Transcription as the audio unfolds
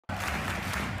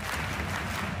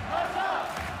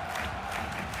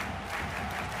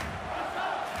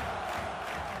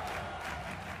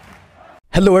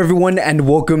Hello everyone and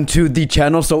welcome to the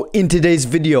channel. So in today's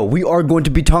video we are going to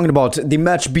be talking about the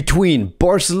match between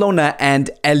Barcelona and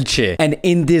Elche, and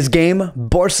in this game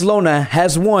Barcelona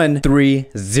has won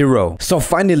 3-0. So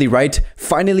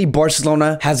finally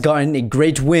Barcelona has gotten a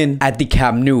great win at the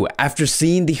Camp Nou after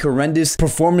seeing the horrendous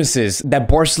performances that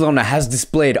Barcelona has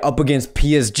displayed up against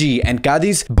PSG and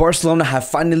Cadiz. Barcelona have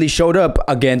finally showed up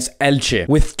against Elche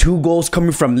with 2 goals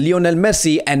coming from Lionel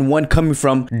Messi and 1 coming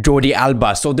from Jordi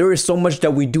Alba. So there is so much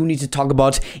that we do need to talk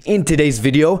about in today's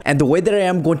video, and the way that I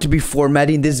am going to be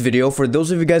formatting this video, for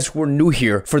those of you guys who are new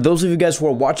here, for those of you guys who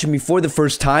are watching me for the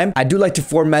first time, I do like to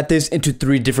format this into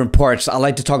 3 different parts. I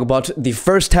like to talk about the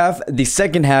first half, the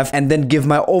second half, and then give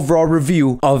my overall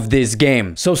review of this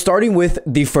game. So starting with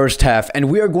the first half, and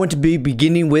we are going to be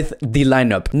beginning with the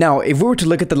lineup. Now, if we were to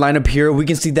look at the lineup here, we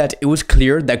can see that it was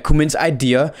clear that Koeman's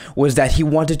idea was that he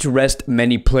wanted to rest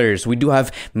many players. We do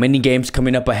have many games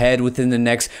coming up ahead within the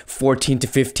next 14 to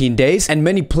 15 days, and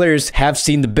many players have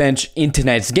seen the bench in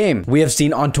tonight's game. We have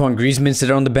seen Antoine Griezmann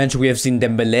sit on the bench, we have seen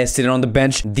Dembélé sit on the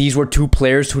bench. These were 2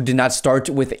 players who did not start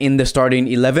within the starting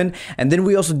 11, and then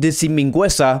we also did see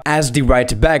Mingueza as the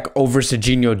right back over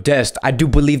Serginho Dest. I do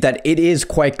believe that it is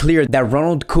quite clear that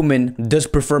Ronald Koeman does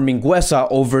prefer Mingueza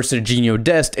over Serginho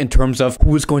Dest in terms of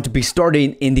who is going to be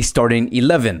starting in the starting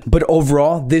 11. But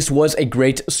overall, this was a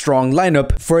great strong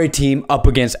lineup for a team up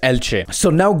against Elche. So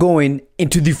now going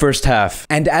into the first half,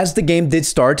 and as the game did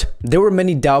start, there were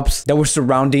many doubts that were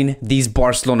surrounding these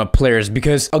Barcelona players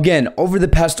because, again, over the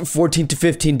past 14 to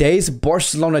 15 days,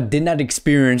 Barcelona did not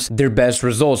experience their best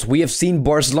results. We have seen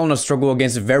Barcelona struggle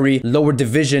against very lower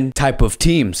division type of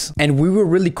teams, and we were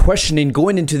really questioning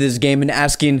going into this game and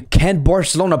asking, can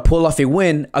Barcelona pull off a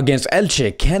win against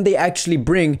Elche? Can they actually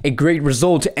bring a great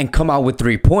result and come out with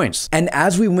 3 points? And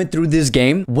as we went through this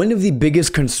game, one of the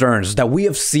biggest concerns that we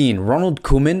have seen Ronald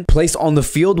Koeman place on the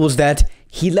field was that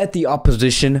he let the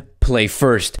opposition play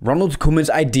first. Ronald Koeman's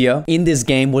idea in this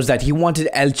game was that he wanted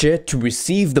Elche to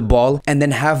receive the ball and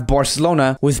then have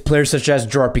Barcelona, with players such as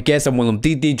Gerard Piqué, Samuel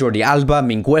Umtiti, Jordi Alba,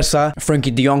 Mingueza, Frankie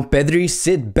de Jong, Pedri,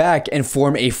 sit back and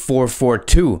form a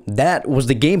 4-4-2. That was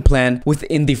the game plan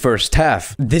within the first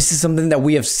half. This is something that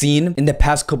we have seen in the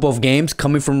past couple of games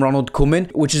coming from Ronald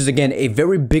Koeman, which is again a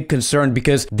very big concern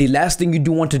because the last thing you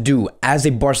do want to do as a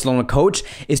Barcelona coach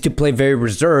is to play very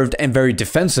reserved and very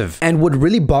defensive. And what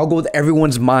really boggled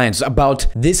everyone's minds about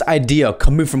this idea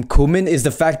coming from Koeman is the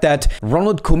fact that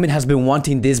Ronald Koeman has been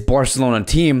wanting this Barcelona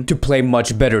team to play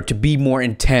much better, to be more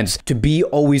intense, to be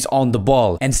always on the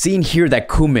ball. And seeing here that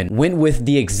Koeman went with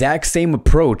the exact same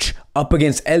approach up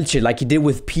against Elche like he did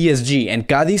with PSG and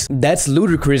Cadiz, that's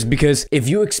ludicrous, because if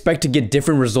you expect to get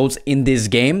different results in this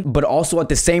game, but also at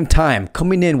the same time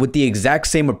coming in with the exact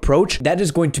same approach, that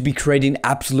is going to be creating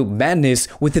absolute madness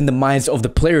within the minds of the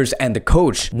players and the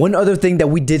coach. One other thing that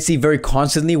we did see very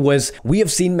constantly was we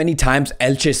have seen many times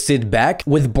Elche sit back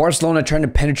with Barcelona trying to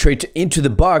penetrate into the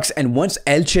box, and once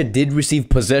Elche did receive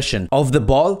possession of the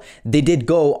ball, they did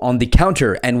go on the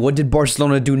counter. And what did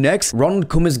Barcelona do next? Ronald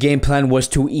Koeman's game plan was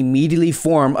to immediately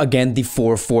form again the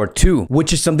 4-4-2,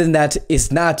 which is something that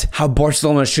is not how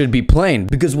Barcelona should be playing,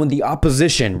 because when the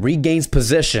opposition regains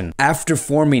possession after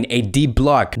forming a deep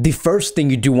block, the first thing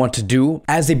you do want to do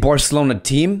as a Barcelona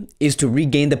team is to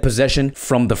regain the possession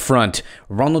from the front.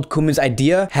 Ronald Koeman's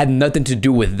idea had nothing to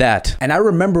do with that. And I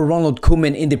remember Ronald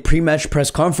Koeman in the pre-match press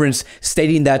conference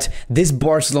stating that this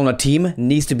Barcelona team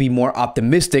needs to be more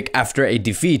optimistic after a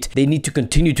defeat. They need to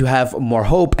continue to have more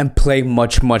hope and play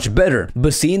much better.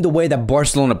 But seeing the way that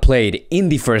Barcelona played in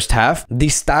the first half, the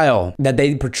style that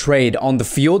they portrayed on the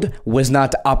field was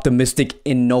not optimistic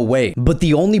in no way. But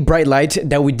the only bright light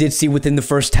that we did see within the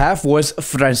first half was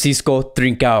Francisco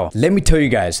Trincao. Let me tell you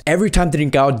guys, every time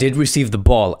Trincao did receive the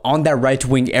ball on that right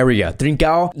wing area,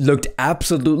 Trincao looked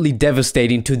absolutely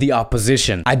devastating to the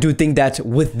opposition. I do think that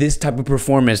with this type of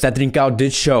performance that Trincao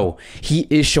did show, he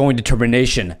is showing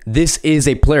determination. This is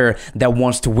a player that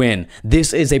wants to win.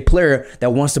 This is a player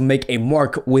that wants to make a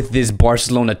mark with this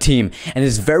Barcelona team, and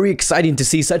it's very exciting to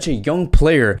see such a young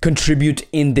player contribute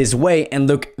in this way and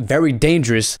look very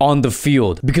dangerous on the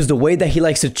field, because the way that he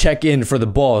likes to check in for the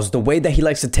balls, the way that he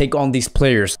likes to take on these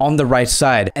players on the right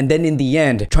side, and then in the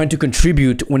end trying to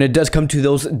contribute when it does come to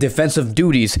those defensive duties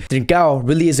duties, Trincao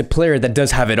really is a player that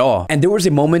does have it all. And there was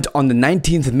a moment on the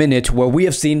 19th minute where we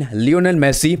have seen Lionel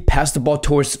Messi pass the ball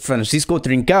towards Francisco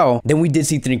Trincao. Then we did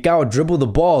see Trincao dribble the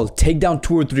ball, take down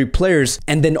 2 or 3 players,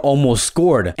 and then almost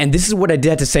scored. And this is what I did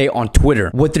have to say on Twitter.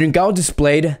 What Trincao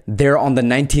displayed there on the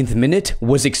 19th minute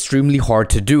was extremely hard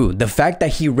to do. The fact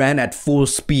that he ran at full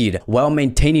speed while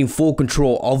maintaining full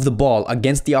control of the ball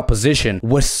against the opposition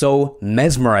was so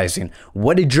mesmerizing.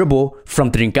 What a dribble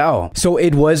from Trincao. So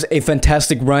it was a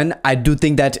fantastic run. I do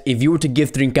think that if you were to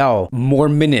give Trincao more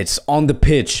minutes on the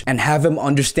pitch and have him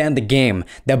understand the game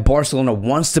that Barcelona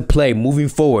wants to play moving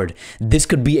forward, this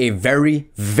could be a very,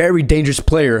 very dangerous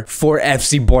player for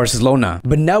FC Barcelona.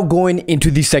 But now going into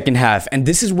the second half, and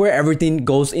this is where everything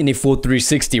goes in a full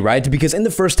 360, right? Because in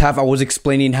the first half, I was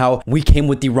explaining how we came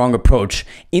with the wrong approach.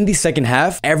 In the second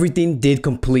half, everything did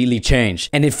completely change.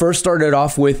 And it first started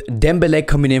off with Dembele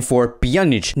coming in for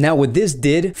Pjanic. Now what this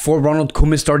did for Ronald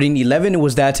Koeman's starting 11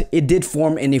 was that it did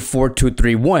form in a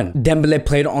 4-2-3-1. Dembele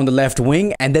played on the left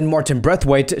wing, and then Martin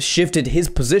Braithwaite shifted his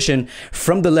position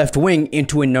from the left wing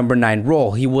into a number 9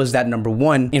 role. He was that number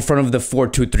 1 in front of the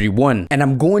 4-2-3-1. And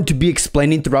I'm going to be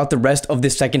explaining throughout the rest of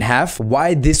this second half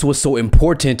why this was so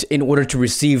important in order to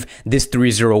receive this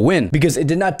 3-0 win. Because it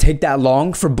did not take that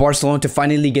long for Barcelona to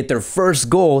finally get their first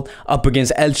goal up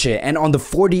against Elche. And on the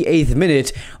 48th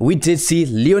minute, we did see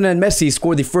Lionel Messi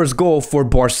score the first goal for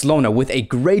Barcelona with a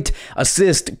great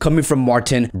assist coming from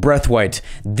Martin Braithwaite.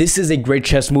 This is a great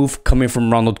chess move coming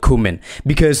from Ronald Koeman,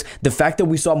 because the fact that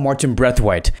we saw Martin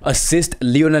Braithwaite assist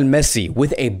Lionel Messi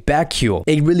with a back heel,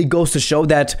 it really goes to show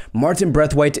that Martin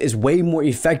Braithwaite is way more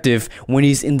effective when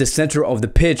he's in the center of the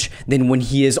pitch than when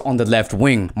he is on the left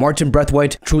wing. Martin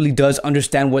Braithwaite truly does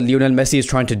understand what Lionel Messi is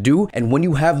trying to do, and when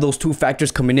you have those two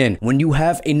factors coming in, when you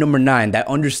have a number 9 that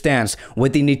understands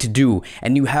what they need to do,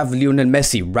 and you have Lionel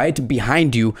Messi right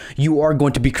behind you, you are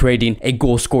going to be creating a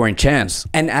goal scoring chance.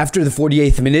 And after the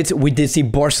 48th minute, we did see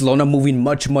Barcelona moving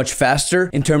much faster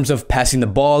in terms of passing the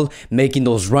ball, making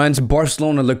those runs.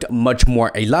 Barcelona looked much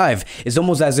more alive. It's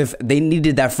almost as if they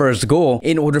needed that first goal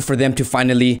in order for them to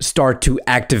finally start to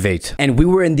activate. And we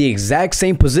were in the exact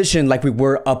same position like we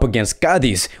were up against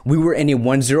Cadiz. We were in a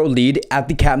 1-0 lead at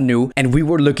the Camp Nou, and we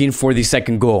were looking for the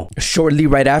second goal. Shortly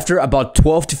right after, about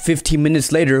 12 to 15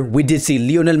 minutes later, we did see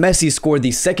Lionel Messi score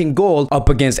the second goal up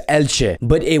against Elche,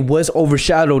 but it was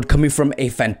overshadowed coming from a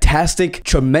fantastic,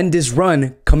 tremendous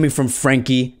run coming from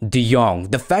Frenkie de Jong.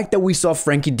 The fact that we saw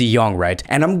Frenkie de Jong, right?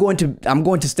 And I'm going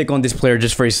to stick on this player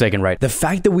just for a second, right? The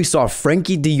fact that we saw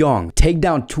Frenkie de Jong take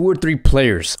down 2 or 3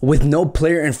 players with no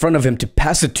player in front of him to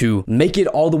pass it to, make it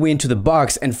all the way into the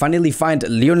box, and finally find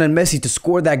Lionel Messi to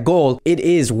score that goal, it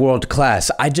is world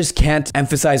class. I just can't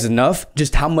emphasize enough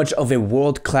just how much of a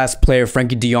world class player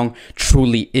Frenkie de Jong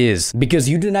truly is, because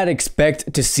you do not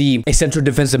expect to see a central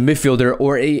defensive midfielder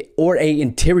or a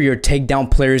interior take down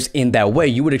players in that way.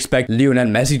 You would expect Lionel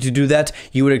Messi to do that,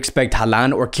 you would expect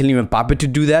Haaland or Kylian Mbappe to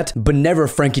do that, but never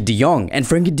Frenkie de Jong. And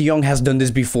Frenkie de Jong has done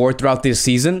this before throughout this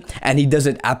season, and he does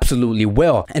it absolutely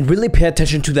well. And really pay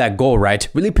attention to that goal, right?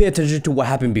 Really pay attention to what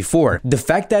happened before. The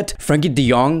fact that Frenkie de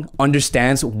Jong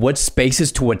understands what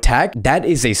spaces to attack, that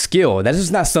is a skill. That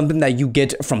is not something that you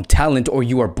get from talent or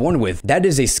you are born with. That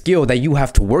is a skill that you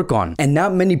have to work on. And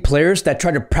not many players that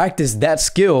try to practice that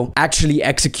skill actually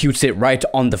executes it right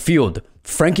on the field.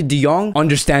 Frenkie de Jong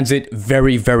understands it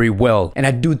very, very well. And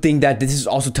I do think that this is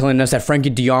also telling us that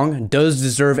Frenkie de Jong does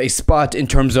deserve a spot in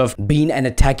terms of being an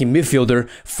attacking midfielder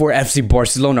for FC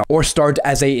Barcelona, or start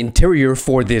as an interior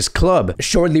for this club.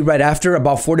 Shortly right after,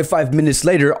 about 45 minutes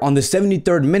later, on the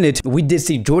 73rd minute, we did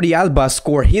see Jordi Alba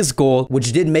score his goal,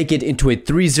 which did make it into a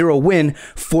 3-0 win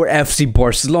for FC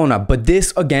Barcelona. But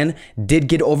this, again, did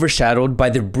get overshadowed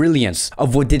by the brilliance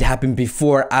of what did happen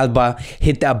before Alba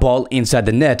hit that ball inside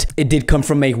the net. It did come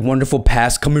from a wonderful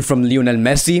pass coming from Lionel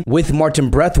Messi, with Martin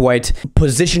Braithwaite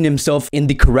position himself in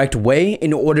the correct way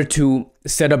in order to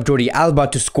set up Jordi Alba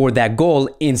to score that goal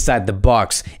inside the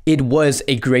box. It was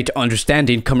a great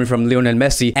understanding coming from Lionel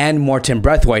Messi and Martin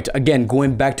Braithwaite. Again,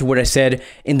 going back to what I said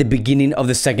in the beginning of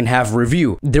the second half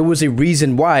review, there was a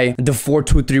reason why the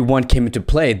 4-2-3-1 came into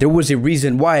play. There was a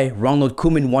reason why Ronald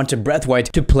Koeman wanted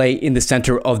Braithwaite to play in the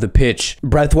center of the pitch.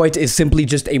 Braithwaite is simply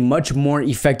just a much more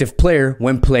effective player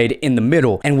when played in the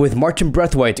middle. And with Martin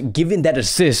Braithwaite giving that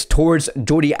assist towards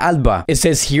Jordi Alba, it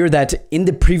says here that in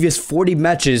the previous 40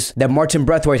 matches that Martin Martin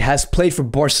Braithwaite has played for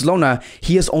Barcelona,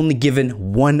 he has only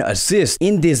given 1 assist.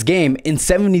 In this game, in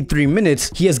 73 minutes,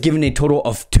 he has given a total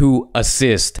of 2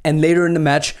 assists. And later in the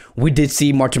match, we did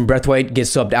see Martin Braithwaite get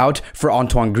subbed out for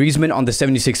Antoine Griezmann on the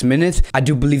 76th minute. I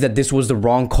do believe that this was the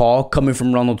wrong call coming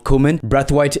from Ronald Koeman.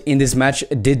 Braithwaite in this match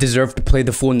did deserve to play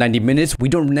the full 90 minutes. We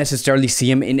don't necessarily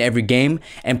see him in every game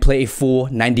and play a full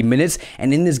 90 minutes.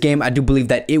 And in this game, I do believe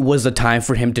that it was the time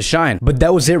for him to shine. But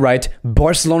that was it, right?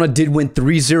 Barcelona did win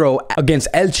 3-0 against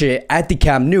Elche at the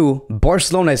Camp Nou.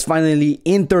 Barcelona is finally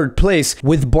in 3rd place,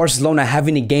 with Barcelona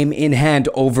having a game in hand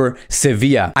over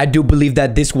Sevilla. I do believe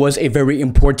that this was a very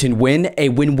important win, a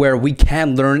win where we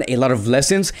can learn a lot of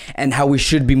lessons and how we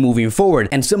should be moving forward.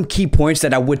 And some key points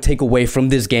that I would take away from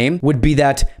this game would be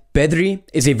that Pedri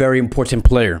is a very important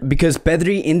player, because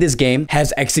Pedri in this game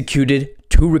has executed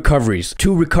 2 recoveries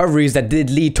that did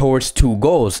lead towards 2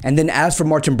 goals. And then as for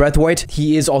Martin Braithwaite,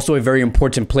 he is also a very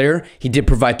important player. He did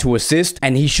provide 2 assists,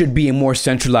 and he should be a more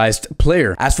centralized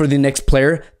player. As for the next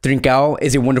player, Trincao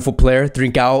is a wonderful player.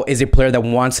 Trincao is a player that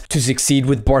wants to succeed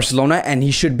with Barcelona, and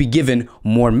he should be given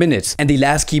more minutes. And the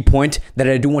last key point that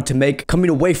I do want to make coming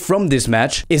away from this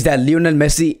match is that Lionel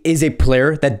Messi is a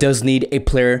player that does need a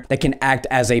player that can act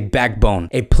as a backbone,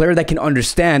 a player that can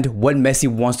understand what Messi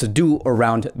wants to do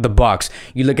around the box.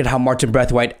 You look at how Martin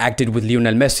Braithwaite acted with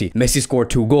Lionel Messi. Messi scored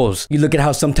 2 goals. You look at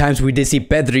how sometimes we did see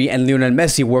Pedri and Lionel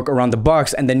Messi work around the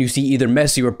box, and then you see either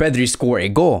Messi or Pedri score a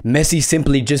goal. Messi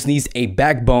simply just needs a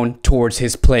backbone towards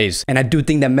his plays. And I do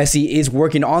think that Messi is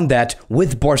working on that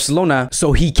with Barcelona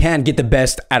so he can get the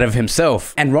best out of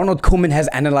himself. And Ronald Koeman has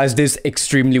analyzed this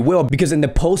extremely well, because in the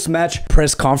post-match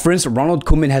press conference, Ronald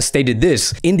Koeman has stated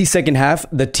this: in the second half,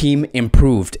 the team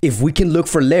improved. If we can look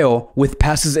for Leo with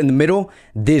passes in the middle,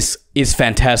 this is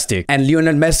fantastic. And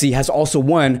Lionel Messi has also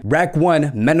won Rack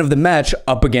 1 Man of the Match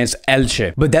up against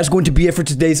Elche. But that's going to be it for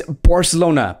today's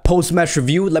Barcelona post-match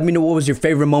review. Let me know what was your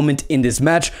favorite moment in this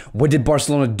match. What did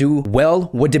Barcelona do well?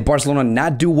 What did Barcelona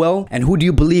not do well? And who do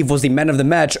you believe was the man of the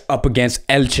match up against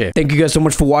Elche? Thank you guys so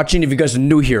much for watching. If you guys are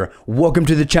new here, welcome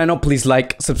to the channel. Please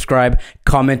like, subscribe,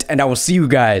 comment, and I will see you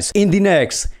guys in the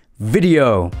next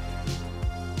video.